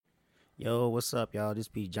Yo, what's up, y'all? This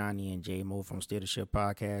be Johnny and J Mo from Steer the Ship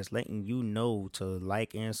Podcast, letting you know to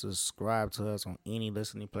like and subscribe to us on any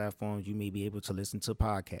listening platforms you may be able to listen to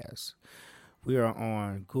podcasts. We are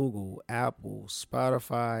on Google, Apple,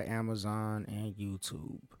 Spotify, Amazon, and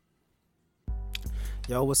YouTube.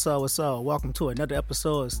 Yo, what's up? What's up? Welcome to another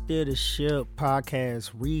episode of Steer the Ship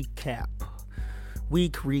Podcast Recap.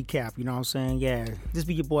 Week recap, you know what I'm saying? Yeah, this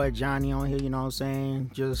be your boy Johnny on here, you know what I'm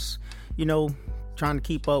saying? Just, trying to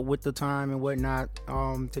keep up with the time and whatnot.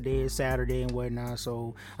 Today is Saturday and whatnot,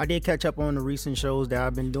 so I did catch up on the recent shows that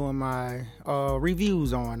I've been doing my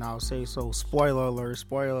reviews on, I'll say. So spoiler alert.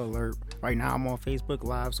 Right now I'm on Facebook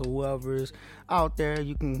Live, so whoever's out there,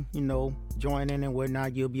 you can, join in and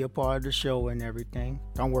whatnot. You'll be a part of the show and everything.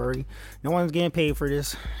 Don't worry, no one's getting paid for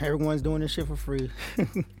this. Everyone's doing this shit for free.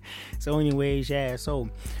 So anyways, yeah,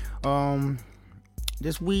 so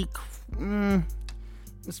this week,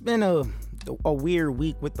 it's been a weird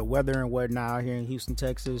week with the weather and whatnot out here in Houston,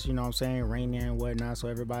 Texas, you know what I'm saying, raining and whatnot, so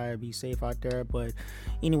everybody be safe out there. But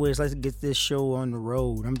anyways, let's get this show on the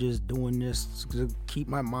road. I'm just doing this to keep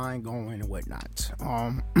my mind going and whatnot.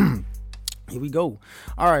 Here we go.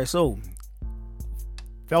 All right, so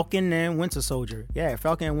Falcon and Winter Soldier. Yeah,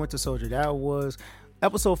 Falcon and Winter Soldier. That was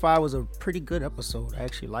episode 5 was a pretty good episode. I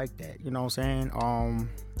actually like that, you know what I'm saying.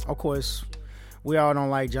 Of course, we all don't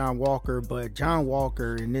like John Walker, but John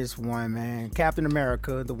Walker in this one, man, Captain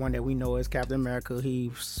America, the one that we know as Captain America,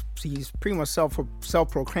 he's pretty much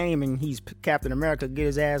self-proclaiming he's Captain America, get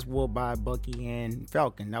his ass whooped by Bucky and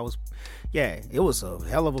Falcon. It was a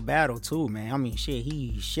hell of a battle too, man. I mean, shit,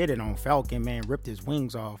 he shitted on Falcon, man, ripped his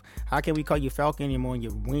wings off. How can we call you Falcon anymore when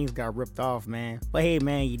your wings got ripped off, man? But hey,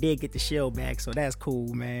 man, you did get the shield back, so that's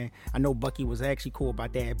cool, man. I know Bucky was actually cool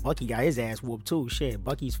about that. Bucky got his ass whooped too. Shit,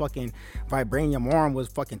 Bucky's fucking vibranium arm was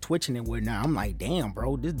fucking twitching and whatnot. I'm like, damn,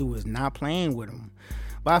 bro, this dude is not playing with him.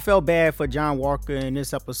 But I felt bad for John Walker in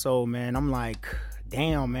this episode, man. I'm like,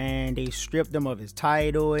 damn, man, they stripped him of his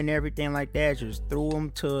title and everything like that, just threw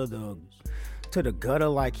him to the gutter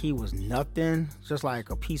like he was nothing, just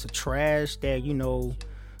like a piece of trash that,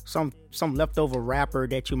 some leftover wrapper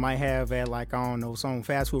that you might have at, like, I don't know, some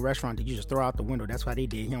fast food restaurant that you just throw out the window. That's why they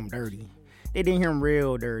did him dirty. They did him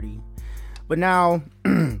real dirty. But now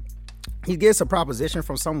he gets a proposition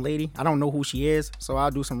from some lady. I don't know who she is, so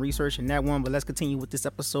I'll do some research in that one. But let's continue with this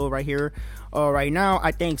episode right here. Right now,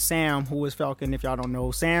 I think Sam, who is Falcon, if y'all don't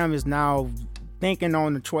know, Sam is now thinking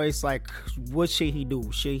on the choice, like, what should he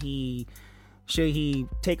do? Should he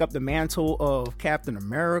take up the mantle of Captain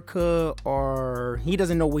America, or he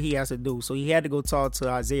doesn't know what he has to do? So he had to go talk to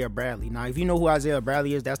Isaiah Bradley. Now, if you know who Isaiah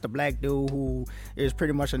Bradley is, that's the black dude who is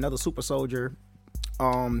pretty much another super soldier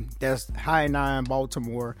that's high now in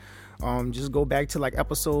Baltimore. Just go back to like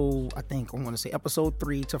episode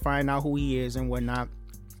 3 to find out who he is and whatnot.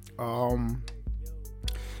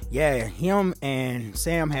 Him and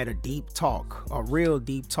Sam had a real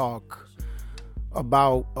deep talk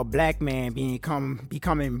about a black man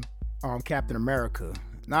becoming Captain America.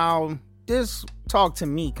 Now, this talk to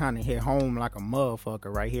me kind of hit home like a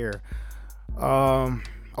motherfucker right here.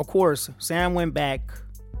 Of course, Sam went back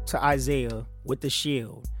to Isaiah with the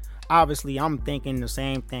shield. Obviously, I'm thinking the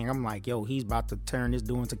same thing. I'm like, yo, he's about to turn this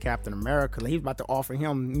dude into Captain America. He's about to offer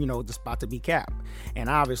him, the spot to be Cap. And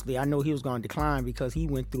obviously, I know he was going to decline because he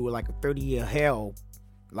went through like a 30-year hell.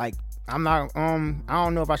 Like, I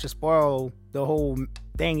don't know if I should spoil the whole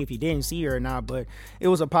thing if you didn't see her or not, but it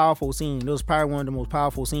was a powerful scene. It was probably one of the most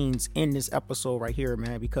powerful scenes in this episode right here,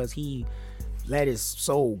 man, because he let his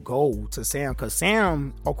soul go to Sam, because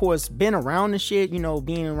Sam, of course, been around the shit,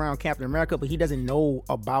 being around Captain America, but he doesn't know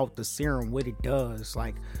about the serum, what it does,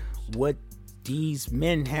 like what these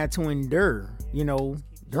men had to endure,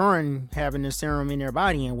 during having the serum in their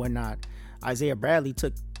body and whatnot. Isaiah Bradley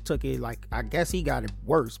took it, like, I guess he got it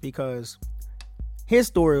worse, because his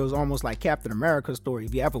story was almost like Captain America's story.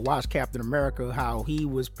 If you ever watched Captain America, how he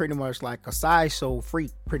was pretty much like a sideshow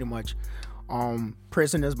freak, pretty much.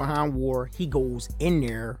 Prisoners behind war, he goes in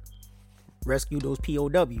there, rescue those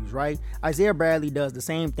POWs, right? Isaiah Bradley does the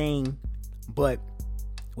same thing, but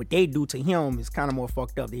what they do to him is kind of more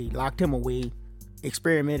fucked up. They locked him away,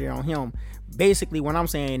 experimented on him. Basically, what I'm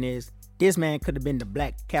saying is, this man could have been the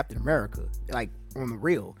black Captain America, like, on the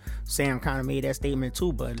real. Sam kind of made that statement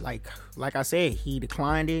too, but like I said, he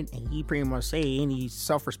declined it, and he pretty much said any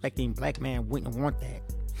self-respecting black man wouldn't want that,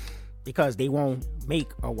 because they won't make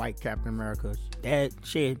a white Captain America. That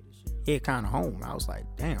shit hit kind of home. I was like,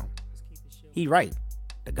 damn, he right.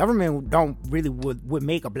 The government don't really would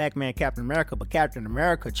make a black man Captain America, but Captain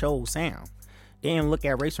America chose Sam. They didn't look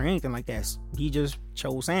at race or anything like that. He just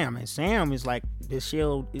chose Sam, and Sam is like, this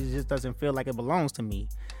shield just doesn't feel like it belongs to me.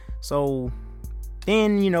 So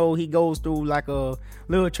then, he goes through like a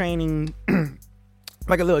little training,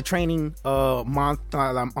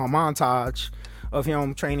 montage of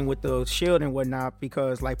him training with the Shield and whatnot,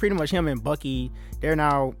 because like pretty much him and Bucky, they're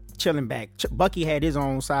now chilling back. Bucky had his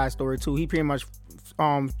own side story too. He pretty much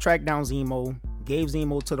tracked down Zemo, gave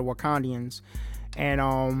Zemo to the Wakandians,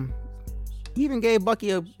 and he even gave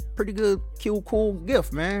Bucky a pretty good, cute, cool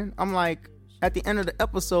gift, man. I'm like, at the end of the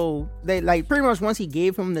episode, they like pretty much once he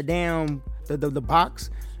gave him the damn the box,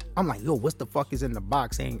 I'm like, yo, what's the fuck is in the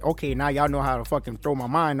box? And okay, now y'all know how to fucking throw my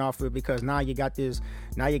mind off it, because now you got this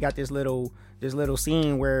little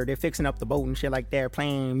scene where they're fixing up the boat and shit like that,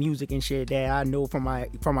 playing music and shit that I know from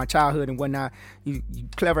my childhood and whatnot. You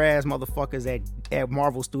clever ass motherfuckers at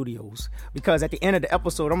Marvel Studios. Because at the end of the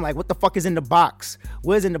episode, I'm like, what the fuck is in the box?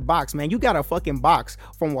 What is in the box, man? You got a fucking box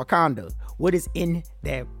from Wakanda. What is in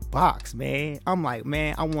that box, man? I'm like,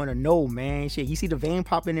 man, I want to know, man. Shit, you see the vein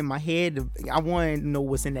popping in my head? I want to know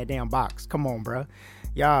what's in that damn box. Come on, bro.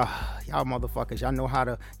 Y'all motherfuckers, y'all know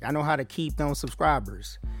how to keep them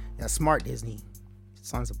subscribers. That's smart, Disney.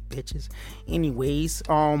 Sons of bitches. Anyways,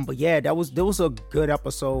 but yeah, there was a good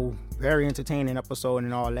episode, very entertaining episode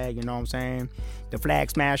and all that, you know what I'm saying? The Flag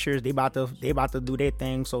Smashers, they about to do their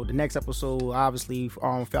thing. So the next episode, obviously,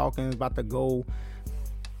 Falcon's about to go.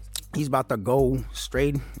 He's about to go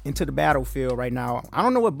straight into the battlefield right now. I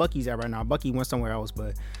don't know where Bucky's at right now. Bucky went somewhere else,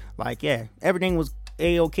 but like, yeah, everything was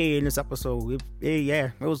A-okay in this episode.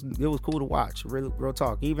 It was cool to watch. Real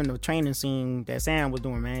talk. Even the training scene that Sam was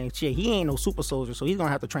doing, man. Shit, he ain't no super soldier, so he's gonna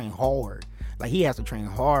have to train hard. Like, he has to train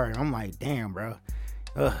hard. I'm like, damn, bro.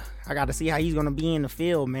 I got to see how he's gonna be in the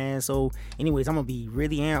field, man. So, anyways, I'm gonna be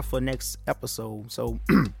really amped for next episode. So,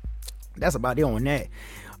 that's about it on that.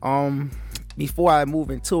 Before I move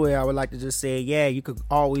into it, I would like to just say, yeah, you could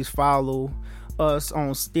always follow us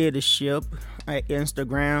on Steer the Ship at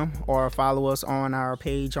Instagram, or follow us on our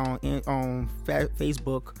page on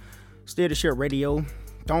Facebook, Steer the Ship Radio.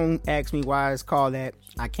 Don't ask me why it's called that.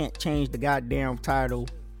 I can't change the goddamn title.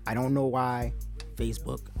 I don't know why.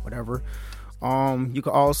 Facebook, whatever. You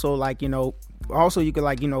could also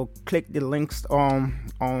click the links on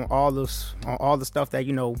all the stuff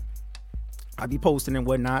that I be posting and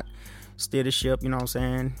whatnot. Steer the Ship, you know what I'm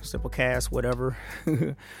saying? Simplecast, whatever.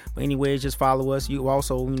 But anyways, just follow us. You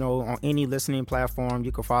also, on any listening platform,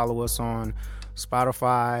 you can follow us on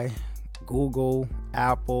Spotify, Google,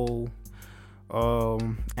 Apple,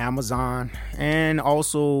 Amazon, and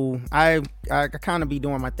also I kind of be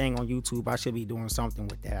doing my thing on YouTube. I should be doing something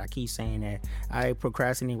with that. I keep saying that. I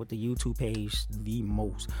procrastinate with the YouTube page the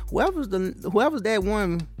most. Whoever's that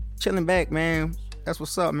one chilling back, man, that's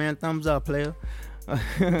what's up, man. Thumbs up, player.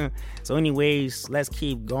 So anyways, let's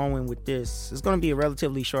keep going with this. It's gonna be a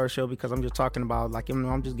relatively short show because I'm just talking about, like,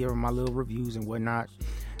 I'm just giving my little reviews and whatnot.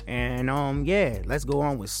 And yeah, let's go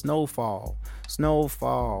on with Snowfall,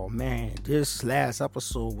 man. This last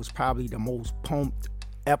episode was probably the most pumped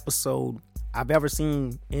episode I've ever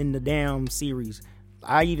seen in the damn series.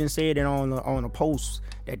 I even said it on a post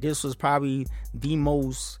that this was probably the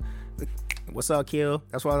most. What's up, Kill?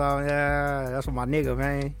 That's what my nigga,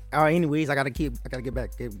 man. Anyways, I gotta get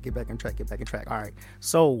back on track. All right.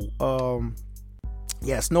 So,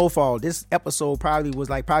 yeah, Snowfall. This episode probably was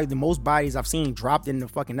the most bodies I've seen dropped in the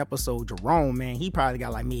fucking episode. Jerome, man, he probably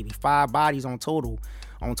got like maybe 5 bodies on total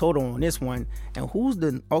on this one. And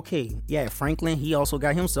Franklin, he also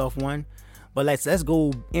got himself one. But let's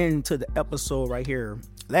go into the episode right here.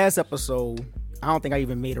 Last episode, I don't think I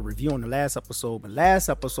even made a review on the last episode, but last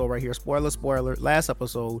episode right here, spoiler, last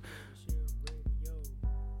episode,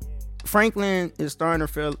 Franklin is starting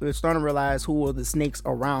to realize who are the snakes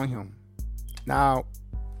around him. Now,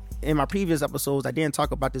 in my previous episodes, I didn't talk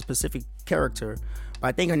about this specific character, but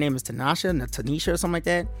I think her name is Tanisha or something like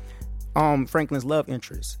that. Franklin's love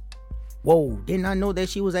interest. Whoa, didn't I know that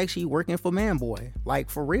she was actually working for Manboy? Like,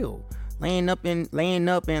 for real. Laying up and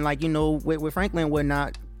like, with Franklin and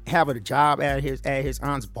whatnot, having a job at his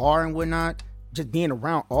aunt's bar and whatnot, just being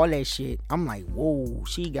around all that shit. I'm like, whoa,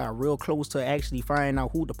 she got real close to actually finding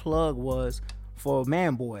out who the plug was for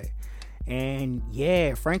Manboy. And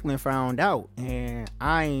yeah, Franklin found out, and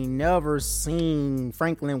I ain't never seen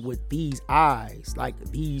Franklin with these eyes, like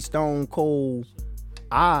these stone cold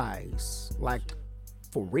eyes. Like,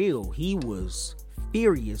 for real, he was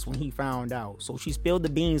furious when he found out. So she spilled the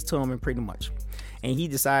beans to him, and pretty much, and he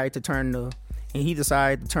decided to turn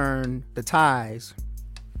the ties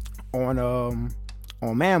on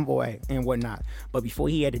Manboy and whatnot. But before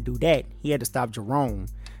he had to do that, he had to stop Jerome.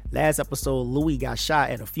 Last episode, Louis got shot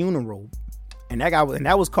at a funeral, And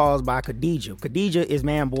that was caused by Khadijah. Khadijah is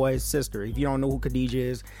Manboy's sister. If you don't know who Khadijah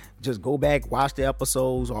is, just go back, watch the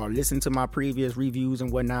episodes, or listen to my previous reviews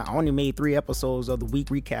and whatnot. I only made 3 episodes of the week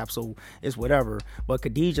recap, so it's whatever. But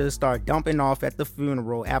Khadijah started dumping off at the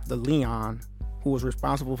funeral after Leon, who was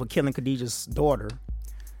responsible for killing Khadijah's daughter.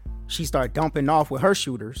 She started dumping off with her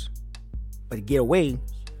shooters. But to get away,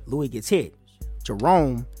 Louis gets hit.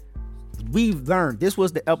 Jerome, we've learned, this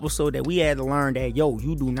was the episode that we had to learn that, yo,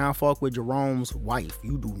 you do not fuck with Jerome's wife.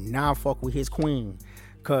 You do not fuck with his queen.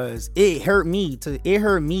 Cause it hurt me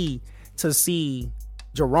to see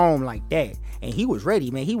Jerome like that. And he was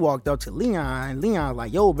ready, man. He walked up to Leon. Leon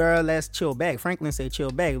like, yo, bro, let's chill back. Franklin said,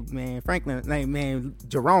 chill back, man. Franklin, like, man,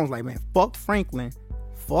 Jerome's like, man, fuck Franklin.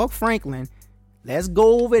 Let's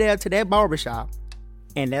go over there to that barbershop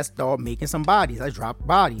and let's start making some bodies. Let's drop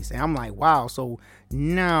bodies. And I'm like, wow. So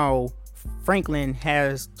now Franklin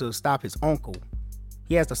has to stop his uncle.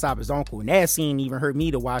 He has to stop his uncle. And that scene even hurt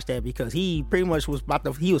me to watch that, because he pretty much was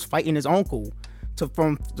he was fighting his uncle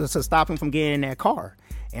to stop him from getting in that car.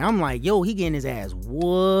 And I'm like, yo, he getting his ass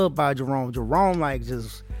whooped by Jerome. Jerome like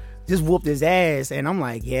just whooped his ass. And I'm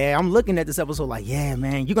like, yeah, I'm looking at this episode like, yeah,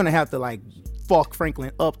 man, you're gonna have to like fuck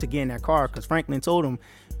Franklin up to get in that car, because Franklin told him,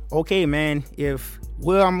 okay, man, if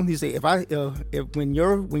when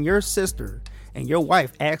your sister and your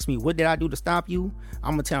wife asks me what did I do to stop you,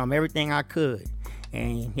 I'm gonna tell them everything I could.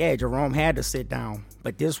 And yeah, Jerome had to sit down.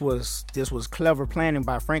 But this was clever planning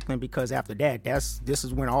by Franklin, because after that, this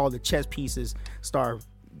is when all the chess pieces start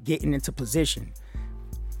getting into position.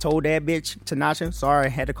 Told that bitch, Tanasha, sorry, I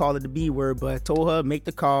had to call it the B word, but told her, make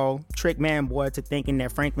the call, trick Manboy to thinking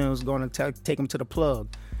that Franklin was going to take him to the plug.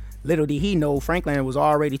 Little did he know, Franklin was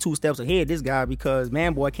already 2 steps ahead of this guy, because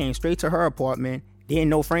Manboy came straight to her apartment, didn't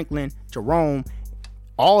know Franklin, Jerome,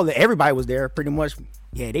 everybody was there pretty much.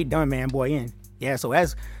 Yeah, they done Manboy in. Yeah, so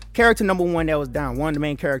that's character number 1 that was down. One of the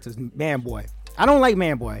main characters, Manboy. I don't like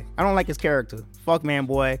Manboy. I don't like his character. Fuck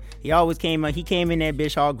Manboy. He always came in that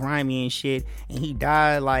bitch all grimy and shit, and he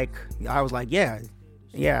died like, I was like, yeah.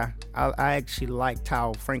 I actually liked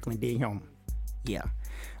how Franklin did him. Yeah.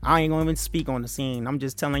 I ain't gonna even speak on the scene. I'm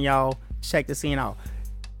just telling y'all, check the scene out.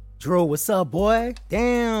 Drew, what's up, boy?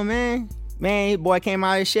 Damn, man. Man, boy came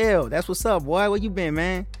out of his shell. That's what's up, boy. Where you been,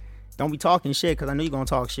 man? Don't be talking shit, because I know you're going to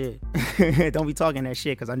talk shit. Don't be talking that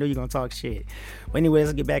shit, because I know you're going to talk shit. But anyway,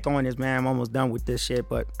 let's get back on this, man. I'm almost done with this shit.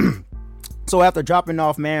 But so after dropping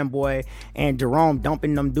off Manboy and Jerome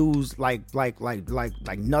dumping them dudes like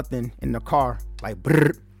nothing in the car, like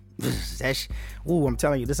brrr, I'm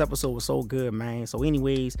telling you, this episode was so good, man. So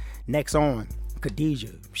anyways, next on,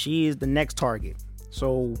 Khadijah. She is the next target.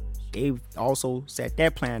 So they also set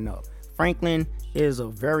that plan up. Franklin is a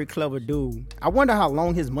very clever dude. I wonder how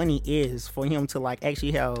long his money is for him to like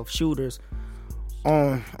actually have shooters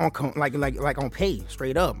on on pay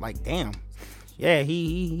straight up. Like, damn. Yeah,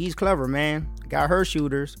 he's clever, man. Got her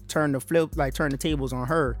shooters, turned the tables on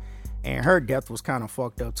her, and her death was kind of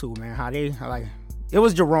fucked up too, man. It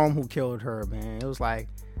was Jerome who killed her, man. It was like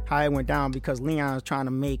how it went down, because Leon's trying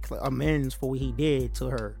to make amends for what he did to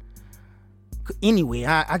her. Anyway,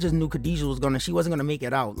 I just knew Khadijah she wasn't gonna make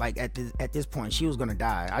it out. Like at this point, she was gonna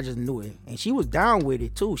die. I just knew it, and she was down with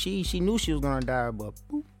it too. She knew she was gonna die, but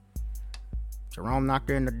boop, Jerome knocked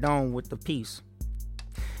her in the dome with the piece.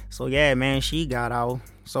 So yeah, man, she got out.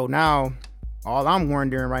 So now, all I'm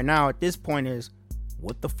wondering right now at this point is,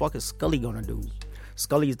 what the fuck is Scully gonna do?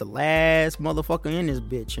 Scully's the last motherfucker in this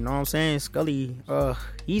bitch. You know what I'm saying? Scully,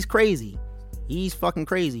 he's crazy. He's fucking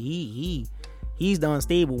crazy. He's the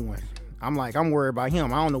unstable one. I'm worried about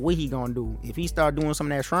him. I don't know what he gonna do. If he start doing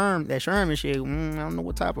some of that Sherman shit, I don't know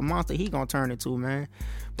what type of monster he gonna turn into, man.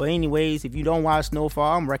 But anyways, if you don't watch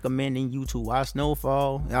Snowfall, I'm recommending you to watch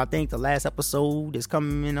Snowfall. I think the last episode is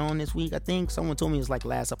coming on this week. I think someone told me it's like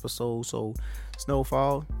last episode. So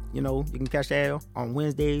Snowfall, you can catch that on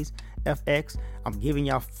Wednesdays, FX. I'm giving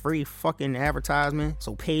y'all free fucking advertisement,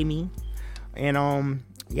 so pay me. And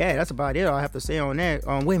yeah, that's about it. I have to say on that.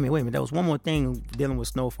 Wait a minute. There was one more thing dealing with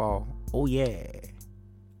Snowfall. Oh yeah.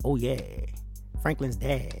 Franklin's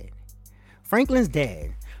dad,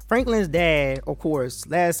 of course,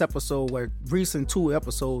 last episode, recent 2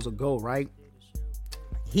 episodes ago, right?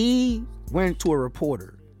 He went to a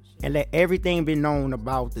reporter and let everything be known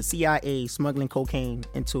about the CIA smuggling cocaine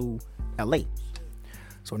into LA.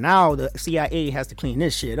 So now the CIA has to clean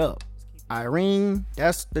this shit up. Irene,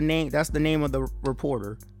 that's the name of the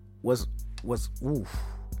reporter, was oof.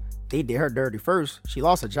 They did her dirty first. She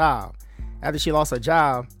lost a job. After she lost her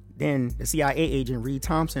job, then the CIA agent Reed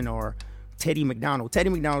Thompson, or Teddy McDonald's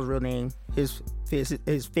real name, his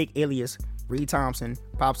fake alias Reed Thompson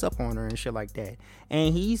pops up on her and shit like that.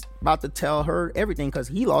 And he's about to tell her everything because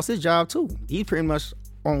he lost his job too. He's pretty much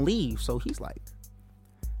on leave. So he's like,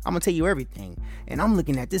 I'm going to tell you everything. And I'm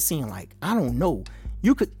looking at this scene like, I don't know.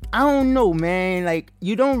 I don't know, man. Like,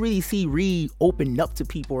 you don't really see Reed open up to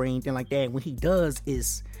people or anything like that. When he does,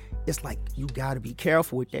 it's like, you got to be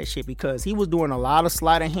careful with that shit because he was doing a lot of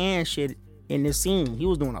sleight of hand shit in this scene. He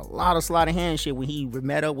was doing a lot of sleight of hand shit when he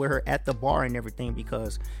met up with her at the bar and everything,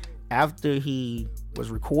 because after he was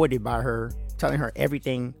recorded by her telling her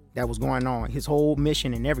everything that was going on, his whole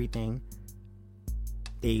mission and everything,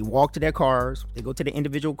 they walk to their cars. They go to the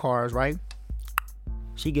individual cars, right?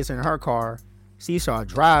 She gets in her car. She started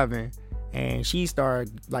driving, and she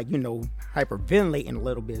started, like, hyperventilating a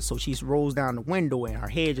little bit. So she rolls down the window, and her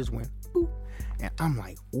head just went boop. And I'm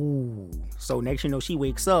like, ooh. So next she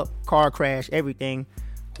wakes up, car crash, everything.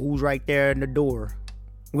 Who's right there in the door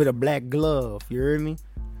with a black glove? You heard me?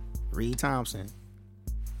 Reed Thompson.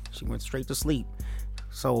 She went straight to sleep.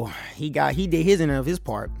 So he did his end of his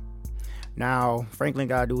part. Now Franklin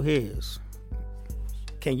gotta do his.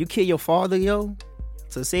 Can you kill your father, yo,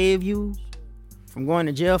 to save you from going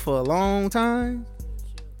to jail for a long time?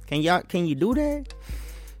 Can you do that?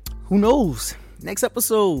 Who knows? Next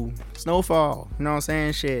episode, Snowfall. You know what I'm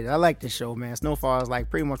saying? Shit, I like this show, man. Snowfall is like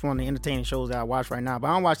pretty much one of the entertaining shows that I watch right now. But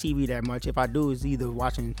I don't watch TV that much. If I do, it's either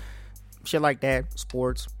watching shit like that,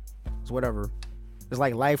 sports, it's whatever. It's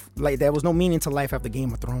like life, like there was no meaning to life after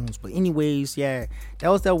Game of Thrones. But anyways, yeah, that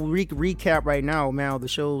was that recap right now, man, of the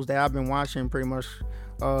shows that I've been watching pretty much.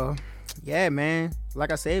 Yeah, man.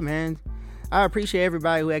 Like I said, man, I appreciate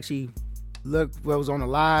everybody who actually looked what was on the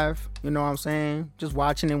live. You know what I'm saying? Just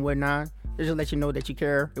watching and whatnot. Just let you know that you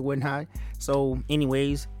care and whatnot. So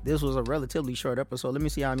anyways, this was a relatively short episode. Let me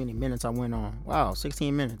see how many minutes I went on. Wow,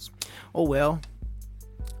 16 minutes. Oh well.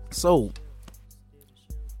 So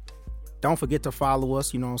don't forget to follow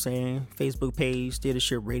us, you know what I'm saying? Facebook page, Steer the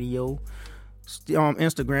Ship Radio.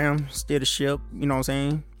 Instagram, Steer the Ship, you know what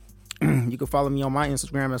I'm saying? You can follow me on my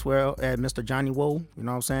Instagram as well at Mr. Johnny Woe, you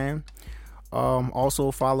know what I'm saying? Also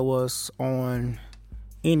follow us on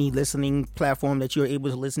any listening platform that you're able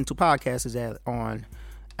to listen to podcasts at, on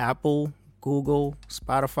Apple, Google,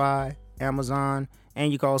 Spotify, Amazon,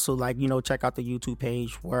 and you can also check out the YouTube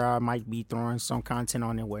page where I might be throwing some content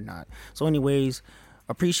on and whatnot. So anyways,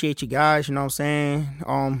 appreciate you guys, you know what I'm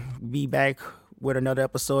saying? Be back with another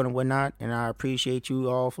episode and whatnot, and I appreciate you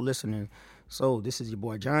all for listening. So this is your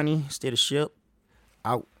boy Johnny, Steer the Ship,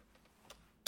 out.